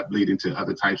ends up leading to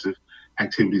other types of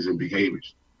activities and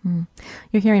behaviors.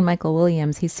 You're hearing Michael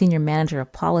Williams. He's Senior Manager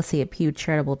of Policy at Pew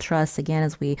Charitable Trust. Again,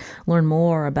 as we learn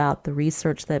more about the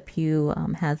research that Pew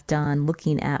has done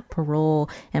looking at parole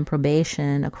and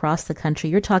probation across the country,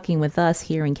 you're talking with us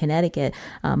here in Connecticut.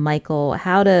 Michael,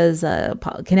 how does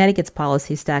Connecticut's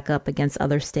policy stack up against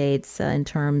other states in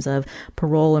terms of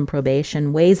parole and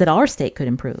probation, ways that our state could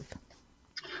improve?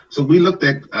 So we looked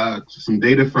at some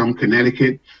data from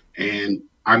Connecticut, and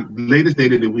our latest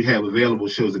data that we have available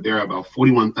shows that there are about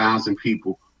 41,000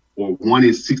 people, or 1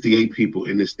 in 68 people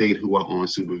in the state who are on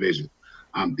supervision.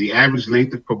 The average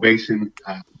length of probation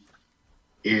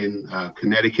in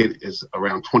Connecticut is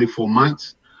around 24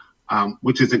 months,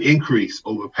 which is an increase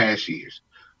over past years.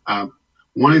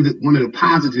 One of the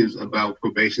positives about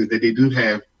probation is that they do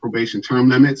have probation term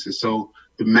limits, and so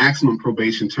the maximum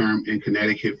probation term in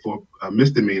Connecticut for a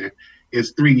misdemeanor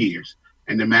is 3 years.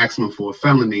 And the maximum for a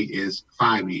felony is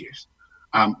 5 years.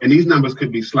 And these numbers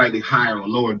could be slightly higher or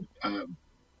lower.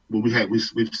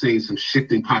 We've seen some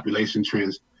shifting population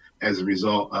trends as a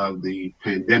result of the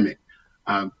pandemic.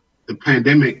 The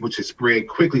pandemic, which has spread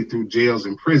quickly through jails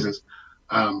and prisons,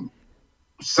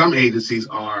 some agencies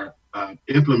are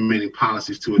implementing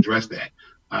policies to address that.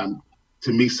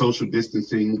 To meet social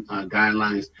distancing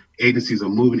guidelines, agencies are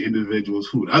moving individuals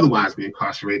who would otherwise be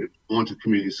incarcerated onto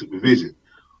community supervision.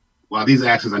 While these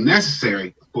actions are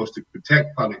necessary, of course, to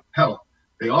protect public health,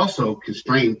 they also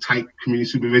constrain tight community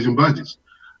supervision budgets.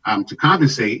 To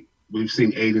compensate, we've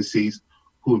seen agencies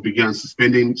who have begun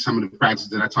suspending some of the practices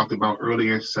that I talked about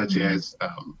earlier, such as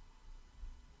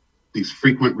these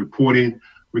frequent reporting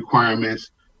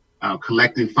requirements,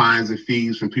 collecting fines and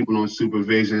fees from people on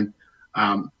supervision,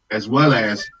 as well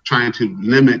as trying to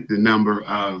limit the number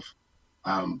of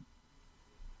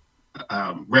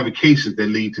revocations that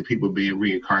lead to people being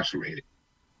reincarcerated.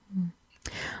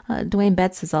 Dwayne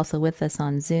Betts is also with us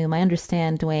on Zoom. I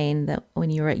understand, Dwayne, that when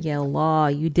you were at Yale Law,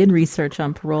 you did research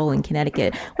on parole in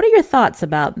Connecticut. What are your thoughts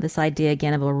about this idea,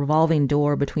 again, of a revolving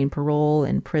door between parole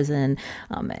and prison?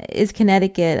 Is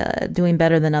Connecticut doing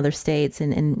better than other states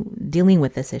in dealing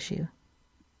with this issue?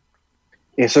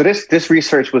 Yeah, so this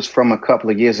research was from a couple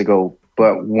of years ago,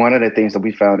 but one of the things that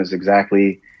we found is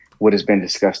exactly what has been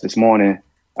discussed this morning.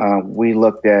 We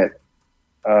looked at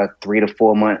 3 to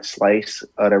 4 month slice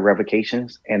of the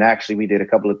revocations. And actually, we did a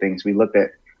couple of things. We looked at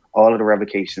all of the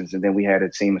revocations, and then we had a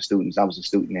team of students. I was a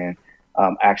student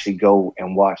and actually go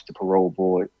and watch the parole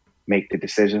board make the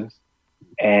decisions.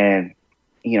 And,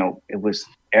 it was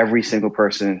every single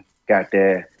person got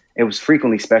their, it was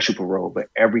frequently special parole, but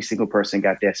every single person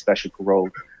got their special parole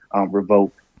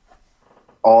revoked.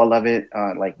 All of it,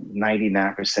 like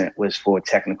 99% was for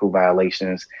technical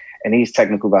violations. And these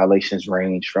technical violations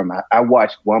range from, I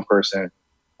watched one person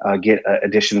get an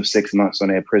additional 6 months on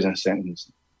their prison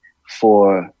sentence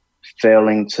for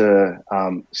failing to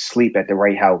sleep at the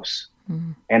right house.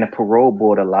 Mm-hmm. And the parole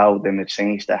board allowed them to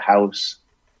change the house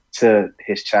to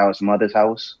his child's mother's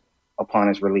house upon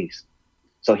his release.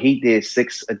 So he did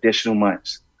 6 additional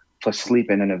months for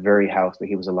sleeping in the very house that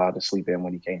he was allowed to sleep in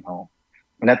when he came home.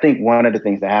 And I think one of the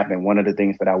things that happened, one of the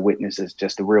things that I witnessed is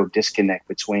just a real disconnect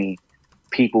between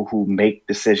people who make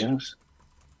decisions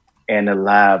and the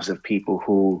lives of people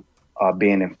who are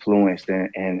being influenced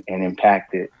and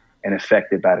impacted and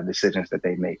affected by the decisions that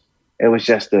they make. It was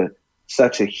just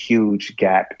such a huge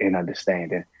gap in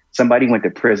understanding. Somebody went to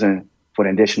prison for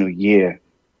an additional year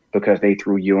because they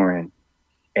threw urine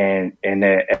in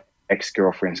their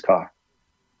ex-girlfriend's car.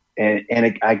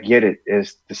 And I get it,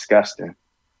 it's disgusting,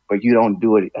 but you don't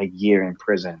do it a year in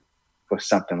prison for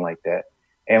something like that.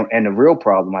 And the real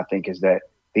problem, I think, is that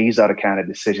these are the kind of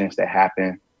decisions that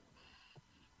happen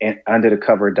under the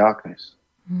cover of darkness.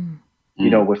 Mm. You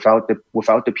know, without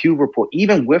the Pew report,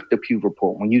 even with the Pew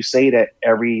report, when you say that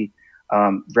every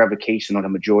revocation or the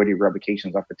majority of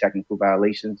revocations are for technical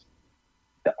violations,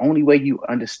 the only way you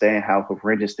understand how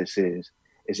horrendous this is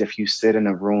if you sit in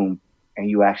a room and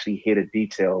you actually hear the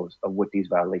details of what these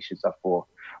violations are for.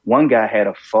 One guy had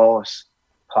a false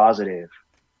positive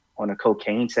on a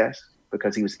cocaine test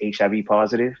because he was HIV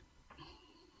positive.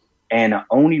 And the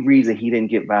only reason he didn't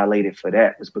get violated for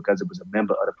that was because it was a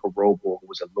member of the parole board who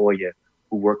was a lawyer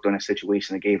who worked on a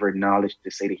situation and gave her knowledge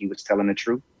to say that he was telling the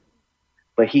truth.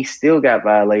 But he still got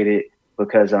violated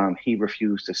because he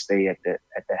refused to stay at the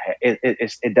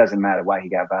it doesn't matter why he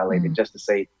got violated, just to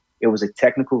say it was a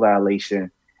technical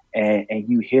violation. And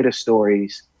you hear the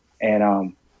stories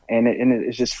and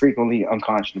it's just frequently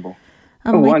unconscionable.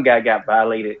 One guy got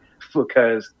violated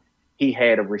because he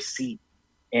had a receipt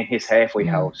in his halfway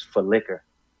house for liquor.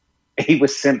 He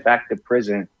was sent back to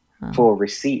prison for a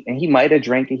receipt, and he might have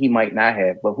drank it, he might not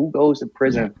have, but who goes to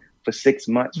prison for 6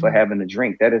 months for having a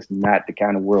drink? That is not the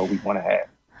kind of world we want to have.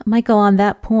 Michael, on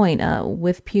that point,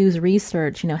 with Pew's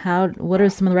research, what are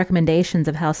some of the recommendations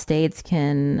of how states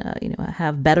can,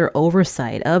 have better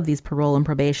oversight of these parole and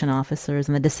probation officers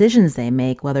and the decisions they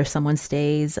make, whether someone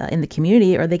stays in the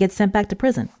community or they get sent back to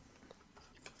prison?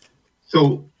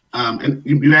 So, and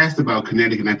you asked about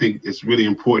Connecticut, and I think it's really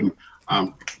important.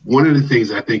 One of the things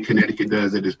that I think Connecticut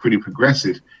does that is pretty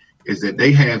progressive is that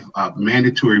they have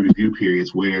mandatory review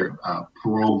periods where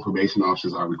parole and probation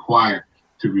officers are required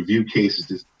to review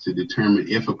cases to determine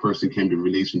if a person can be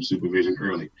released from supervision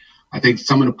early. I think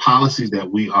some of the policies that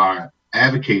we are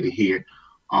advocating here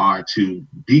are to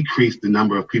decrease the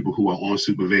number of people who are on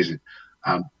supervision.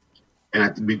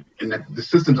 The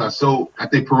systems are so, I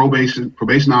think probation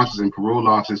officers and parole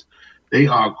officers, they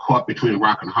are caught between a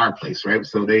rock and a hard place, right?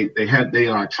 So they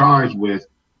are charged with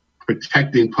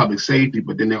protecting public safety,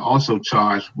 but then they're also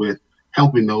charged with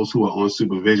helping those who are on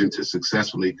supervision to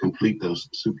successfully complete those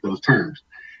terms.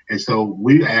 And so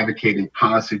we're advocating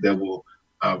policy that will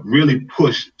really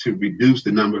push to reduce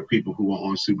the number of people who are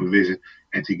on supervision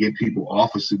and to get people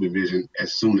off of supervision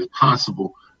as soon as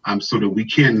possible, so that we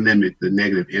can limit the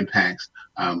negative impacts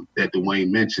that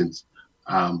Dwayne mentions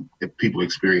that people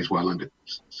experience while under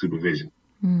supervision.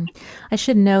 I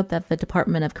should note that the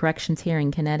Department of Corrections here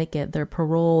in Connecticut, their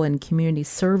Parole and Community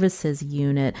Services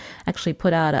Unit, actually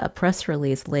put out a press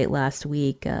release late last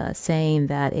week saying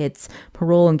that its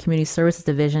Parole and Community Services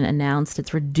Division announced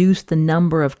it's reduced the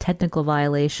number of technical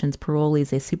violations parolees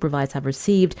they supervise have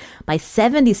received by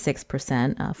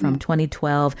 76% from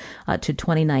 2012 to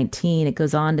 2019. It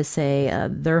goes on to say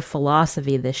their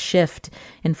philosophy, the shift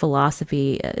in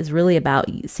philosophy, is really about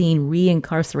seeing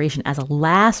reincarceration as a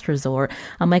last resort.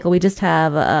 Michael, we just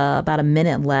have about a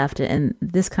minute left, and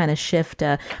this kind of shift,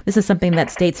 this is something that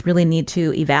states really need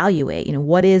to evaluate.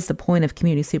 What is the point of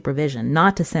community supervision?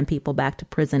 Not to send people back to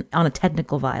prison on a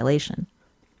technical violation.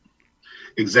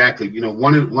 Exactly.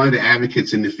 One of the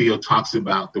advocates in the field talks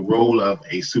about the role of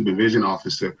a supervision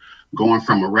officer going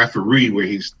from a referee where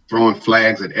he's throwing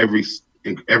flags at every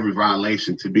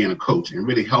violation to being a coach and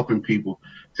really helping people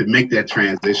to make that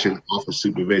transition off of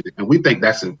supervision. And we think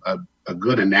that's a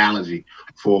good analogy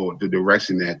for the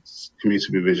direction that community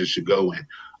supervision should go in.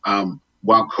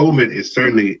 While COVID is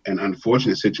certainly an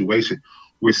unfortunate situation,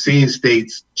 we're seeing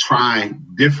states try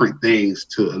different things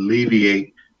to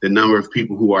alleviate the number of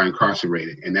people who are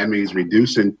incarcerated. And that means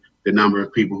reducing the number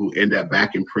of people who end up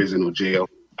back in prison or jail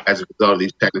as a result of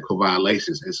these technical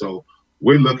violations. And so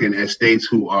we're looking at states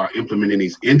who are implementing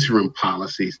these interim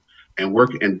policies and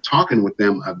talking with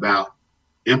them about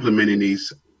implementing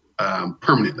these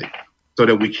permanently so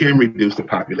that we can reduce the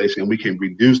population and we can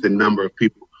reduce the number of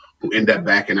people who end up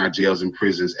back in our jails and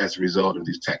prisons as a result of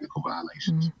these technical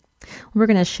violations. We're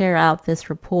going to share out this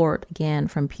report again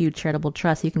from Pew Charitable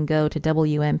Trust. You can go to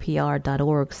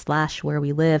WNPR.org/where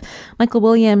we live. Michael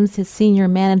Williams is Senior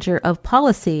Manager of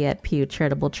Policy at Pew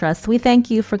Charitable Trust. We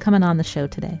thank you for coming on the show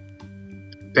today.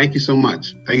 Thank you so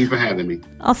much. Thank you for having me.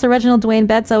 Also, Reginald Dwayne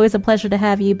Betts, always a pleasure to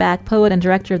have you back, poet and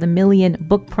director of the Million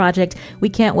Book Project. We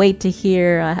can't wait to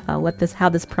hear how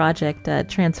this project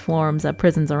transforms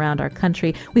prisons around our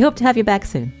country. We hope to have you back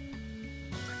soon.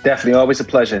 Definitely. Always a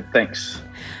pleasure. Thanks.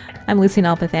 I'm Lucy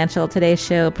Nalpathanchel. Today's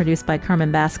show produced by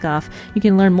Carmen Baskoff. You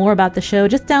can learn more about the show.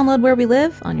 Just download Where We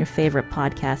Live on your favorite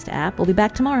podcast app. We'll be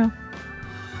back tomorrow.